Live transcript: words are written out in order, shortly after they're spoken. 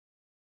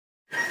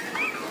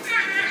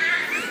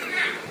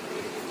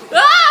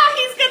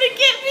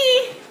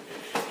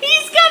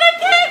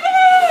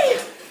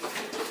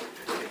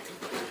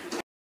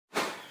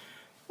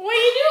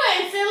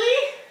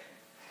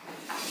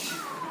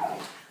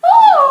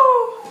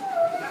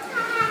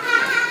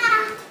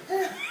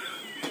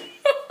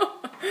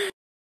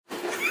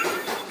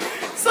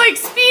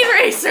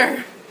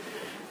closer.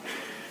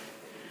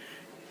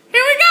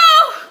 Here we go.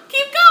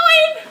 Keep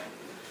going.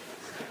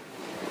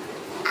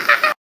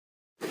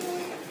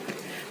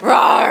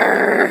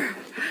 Roar.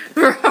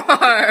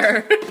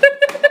 Roar.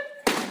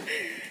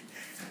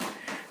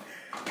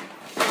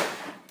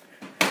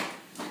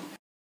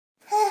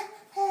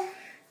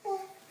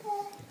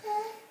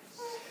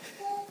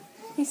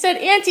 He said,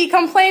 Auntie,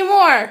 come play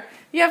more.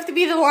 You have to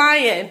be the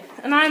lion,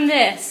 and I'm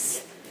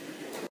this.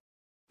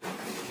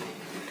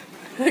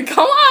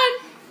 Come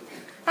on.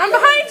 I'm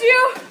behind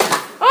you.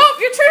 Oh,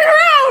 you're turning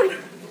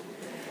around.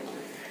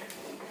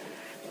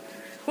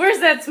 Where's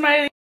that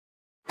smiley?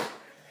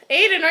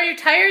 Ayden, are you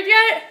tired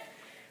yet?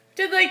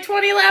 Did like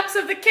 20 laps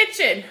of the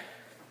kitchen.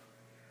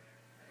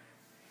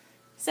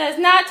 Says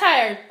not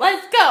tired.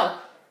 Let's go.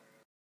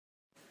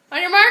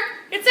 On your mark,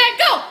 get set,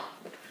 go.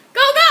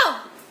 Go, go.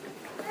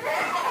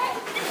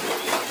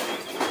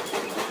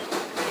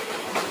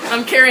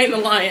 I'm carrying the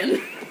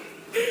lion.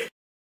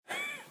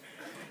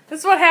 This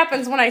is what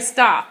happens when I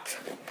stop.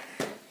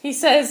 He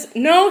says,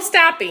 no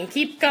stopping,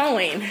 keep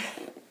going.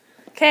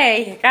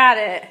 Okay, got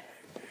it.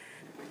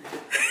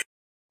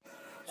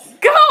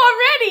 Go, I'm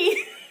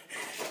ready.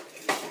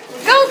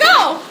 Go,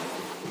 go.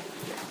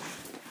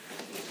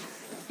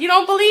 You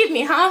don't believe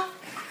me, huh?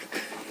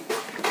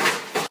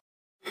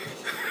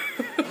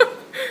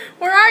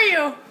 Where are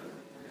you?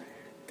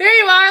 There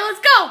you are,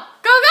 let's go.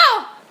 Go,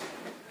 go.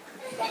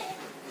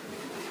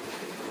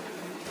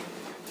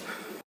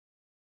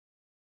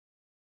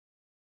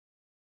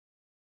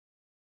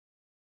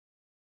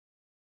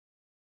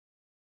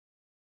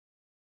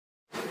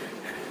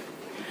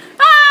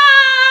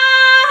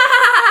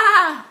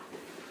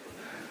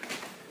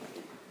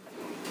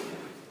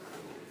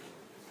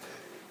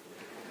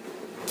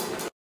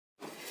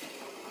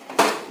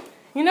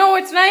 You know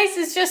what's nice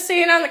is just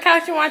sitting on the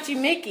couch and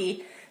watching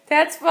Mickey.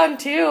 That's fun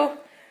too.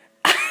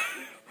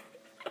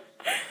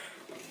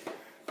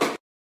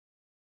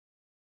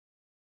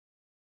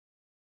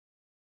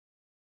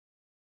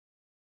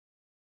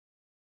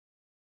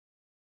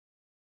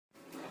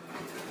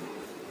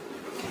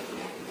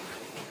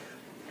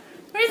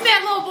 Where's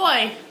that little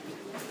boy?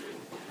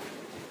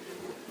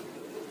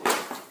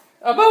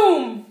 A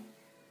boom!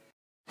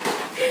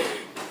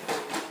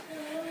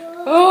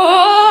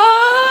 Oh!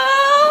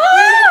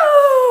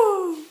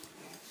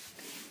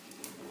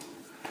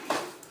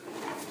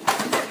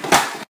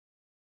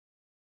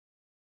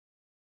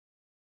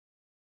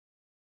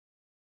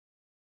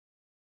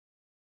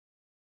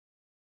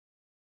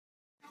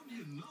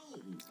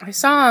 I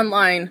saw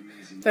online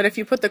that if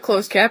you put the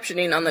closed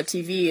captioning on the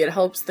TV, it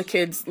helps the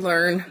kids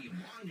learn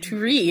to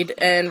read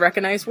and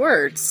recognize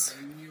words.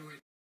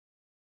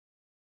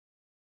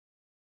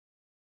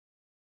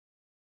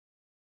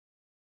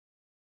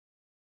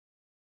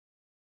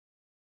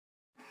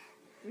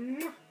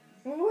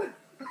 Oh,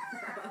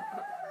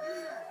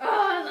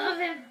 I love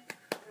him.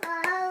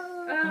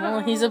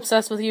 Oh, he's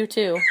obsessed with you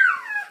too.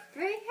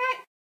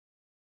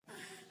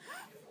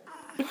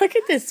 Look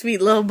at this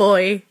sweet little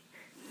boy.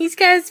 He's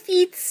got his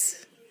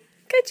feet.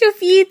 Got your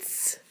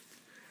feet.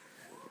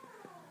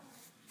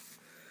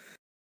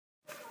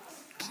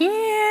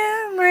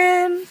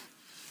 Cameron.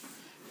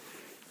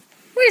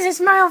 Where's a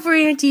smile for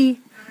Auntie?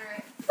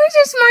 Where's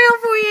a smile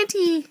for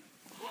Auntie?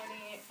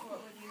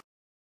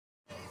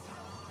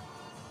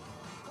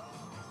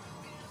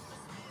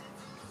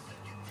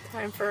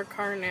 Time for a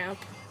car nap.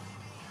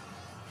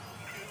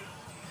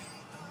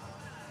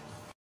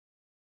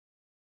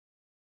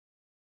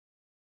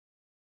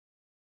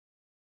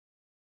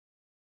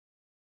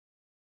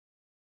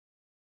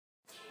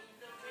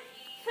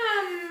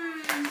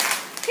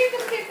 Kick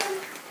him, kick him.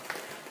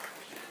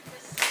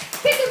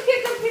 Kick him,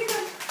 kick him, kick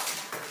him.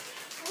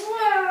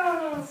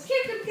 Whoa.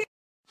 Kick him, kick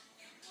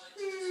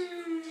him.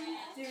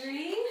 3,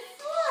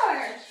 4.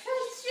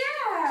 Good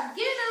job.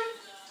 Get him.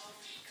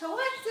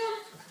 Collect him.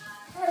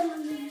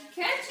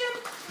 Catch him.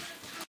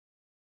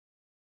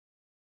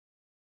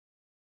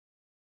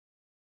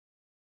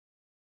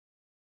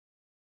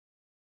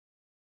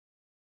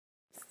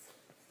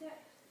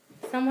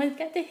 Someone's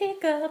got the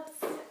hiccups.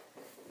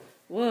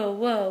 Whoa,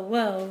 whoa,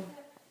 whoa.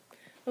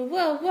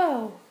 Whoa,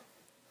 whoa.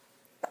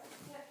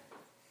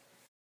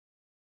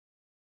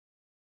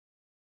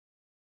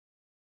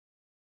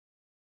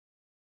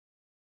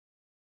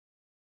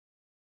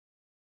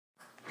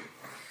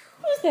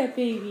 Who's that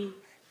baby?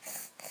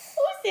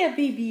 Who's that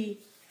baby?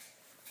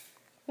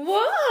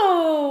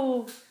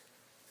 Whoa!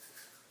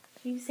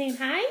 Are you saying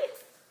hi?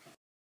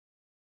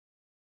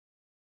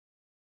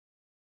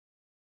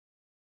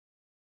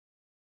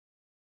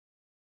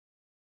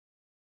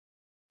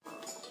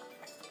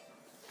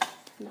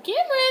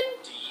 Cameron!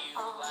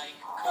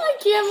 Hi,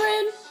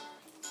 Cameron!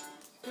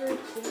 Good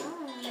job.